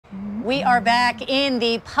We are back in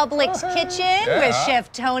the Publix kitchen with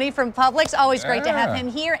Chef Tony from Publix. Always great to have him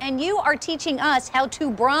here. And you are teaching us how to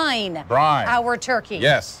brine our turkey.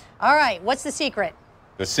 Yes. All right, what's the secret?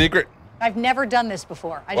 The secret? I've never done this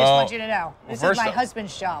before. I just want you to know. This is my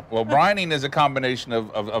husband's job. Well, brining is a combination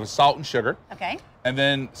of salt and sugar. Okay. And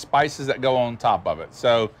then spices that go on top of it.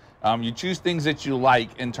 So you choose things that you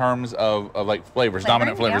like in terms of like flavors,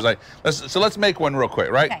 dominant flavors. Like let's make one real quick,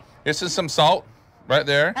 right? Okay. This is some salt right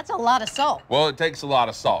there. That's a lot of salt. Well, it takes a lot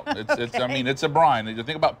of salt. It's I mean, it's a brine. You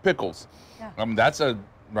think about pickles. Yeah. That's a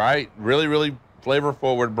really flavor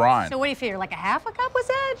forward brine. So what do you figure, like a half a cup was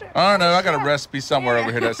that? I don't know. I got a recipe somewhere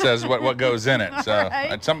over here that says what goes in it. So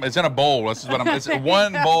it's in a bowl. This is what it's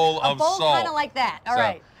one bowl of salt. A bowl kind of like that. All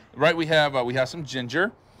right. Right, we have some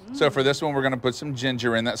ginger. So for this one, we're going to put some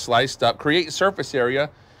ginger in that sliced up. Create surface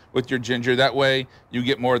area with your ginger. That way you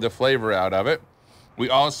get more of the flavor out of it. We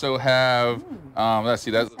also have, let's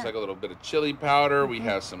see, that looks like a little bit of chili powder. We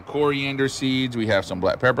have some coriander seeds. We have some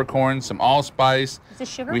black peppercorns, some allspice. Is this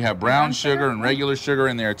sugar? We have brown sugar and regular sugar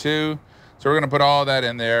in there too. So we're going to put all that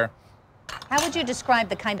in there. How would you describe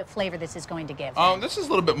the kind of flavor this is going to give? This is a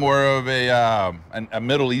little bit more of a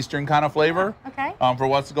Middle Eastern kind of flavor. Okay. For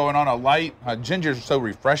what's going on, a light ginger is so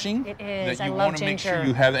refreshing. It is. That you love want to ginger. make sure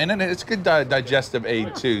you have, and then it's a good digestive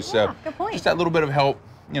aid too. So good point. Just that little bit of help,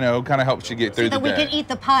 you know, kind of helps you get through the day. So that we can eat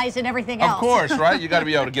the pies and everything else. Of course, right? You got to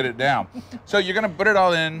be able to get it down. So you're going to put it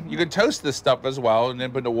all in. You can toast this stuff as well, and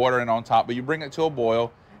then put the water in on top. But you bring it to a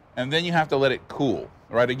boil, and then you have to let it cool.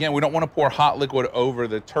 Right, again, we don't want to pour hot liquid over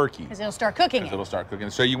the turkey. Because it'll start cooking it. It'll start cooking.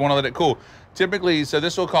 So you want to let it cool. Typically, so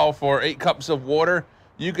this will call for 8 cups of water.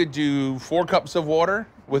 You could do 4 cups of water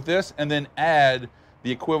with this and then add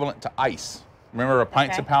the equivalent to ice. Remember, a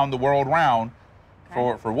pint's a pound the world round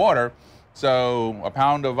for water. So a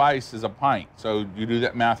pound of ice is a pint. So you do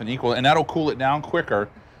that math and equal, and that'll cool it down quicker.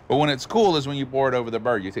 But when it's cool is when you pour it over the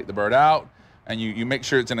bird. You take the bird out, and you make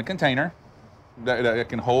sure it's in a container that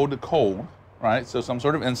can hold the cold. Right, so some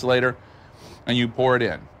sort of insulator, and you pour it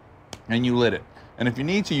in, and you lid it. And if you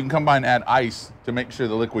need to, you can come by and add ice to make sure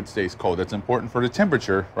the liquid stays cold. That's important for the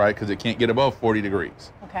temperature, right, because it can't get above 40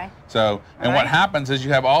 degrees. Okay. So, and what happens is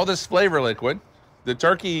you have all this flavor liquid. The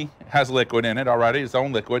turkey has liquid in it already, its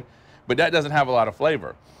own liquid, but that doesn't have a lot of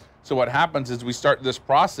flavor. So what happens is we start this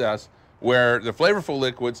process where the flavorful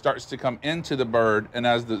liquid starts to come into the bird, and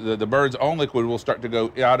as the bird's own liquid will start to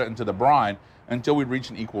go out into the brine until we reach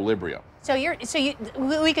an equilibrium. So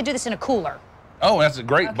we could do this in a cooler. Oh, that's a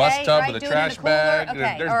great bus tub with a trash bag.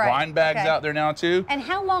 There's brine bags out there now too. And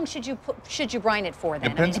how long should you brine it for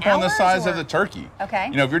then? Depends upon the size of the turkey. Okay.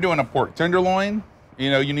 You know, if you're doing a pork tenderloin, you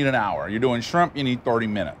know, you need an hour. You're doing shrimp, you need 30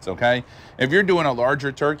 minutes, okay? If you're doing a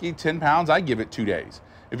larger turkey, 10 pounds, I give it 2 days.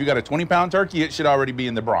 If you got a 20-pound turkey, it should already be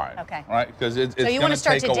in the brine. Okay. Right? Because it's so you want to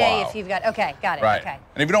start today if you've got, got it. Right. Okay.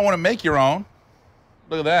 And if you don't want to make your own,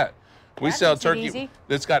 look at that. We sell turkey easy.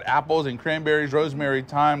 that's got apples and cranberries, rosemary,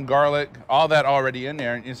 thyme, garlic, all that already in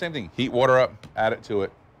there. And same thing, heat water up, add it to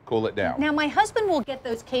it, cool it down. Now, my husband will get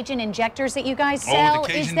those Cajun injectors that you guys sell. Oh, with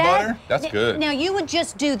the Cajun butter? That's good. Now, you would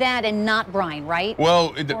just do that and not brine, right?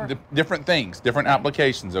 Well, different things, different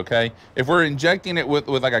applications, okay? If we're injecting it with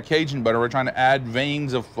like a Cajun butter, we're trying to add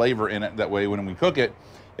veins of flavor in it. That way, when we cook it,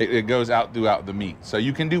 it goes out throughout the meat. So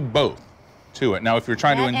you can do both to it. Now, if you're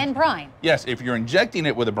trying to... And brine. Yes, if you're injecting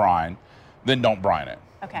it with a brine, then don't brine it.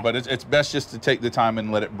 Okay. But it's best just to take the time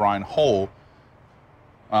and let it brine whole.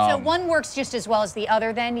 So one works just as well as the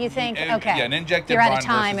other then, you think? Okay. Yeah, an injected brine. You're brine out of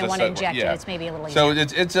time and want to versus a inject it. yeah. It's maybe a little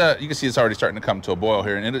easier. So you can see it's already starting to come to a boil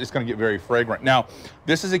here, and it's going to get very fragrant. Now,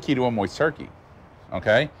 this is a key to a moist turkey,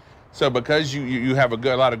 okay? So because you have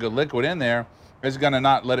a lot of good liquid in there, it's going to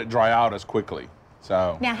not let it dry out as quickly.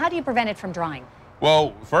 So now, how do you prevent it from drying?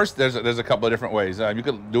 Well, first, there's a couple of different ways. You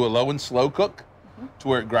could do a low and slow cook to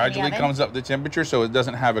where it gradually comes up the temperature so it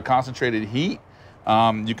doesn't have a concentrated heat.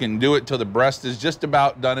 You can do it till the breast is just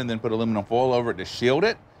about done and then put aluminum foil over it to shield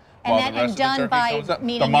it. And done by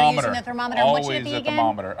meaning you're using the thermometer. Always what should it be again?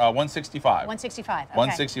 Thermometer. 165. 165. Okay.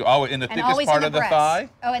 160. Oh, in the thickest part of the thigh.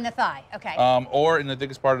 Oh, in the thigh. Okay. Or in the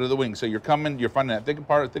thickest part of the wing. So you're finding that thickest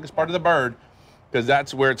part of the bird, because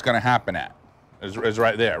that's where it's going to happen at. Is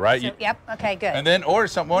right there, right? So, yep. Okay. Good. And then,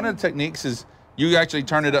 one of the techniques is you actually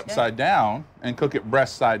turn it upside down and cook it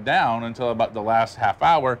breast side down until about the last half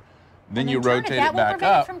hour. Then you rotate it back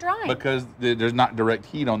up because there's not direct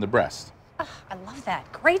heat on the breast. Oh, I love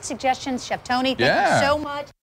that. Great suggestions, Chef Tony. Thank you so much.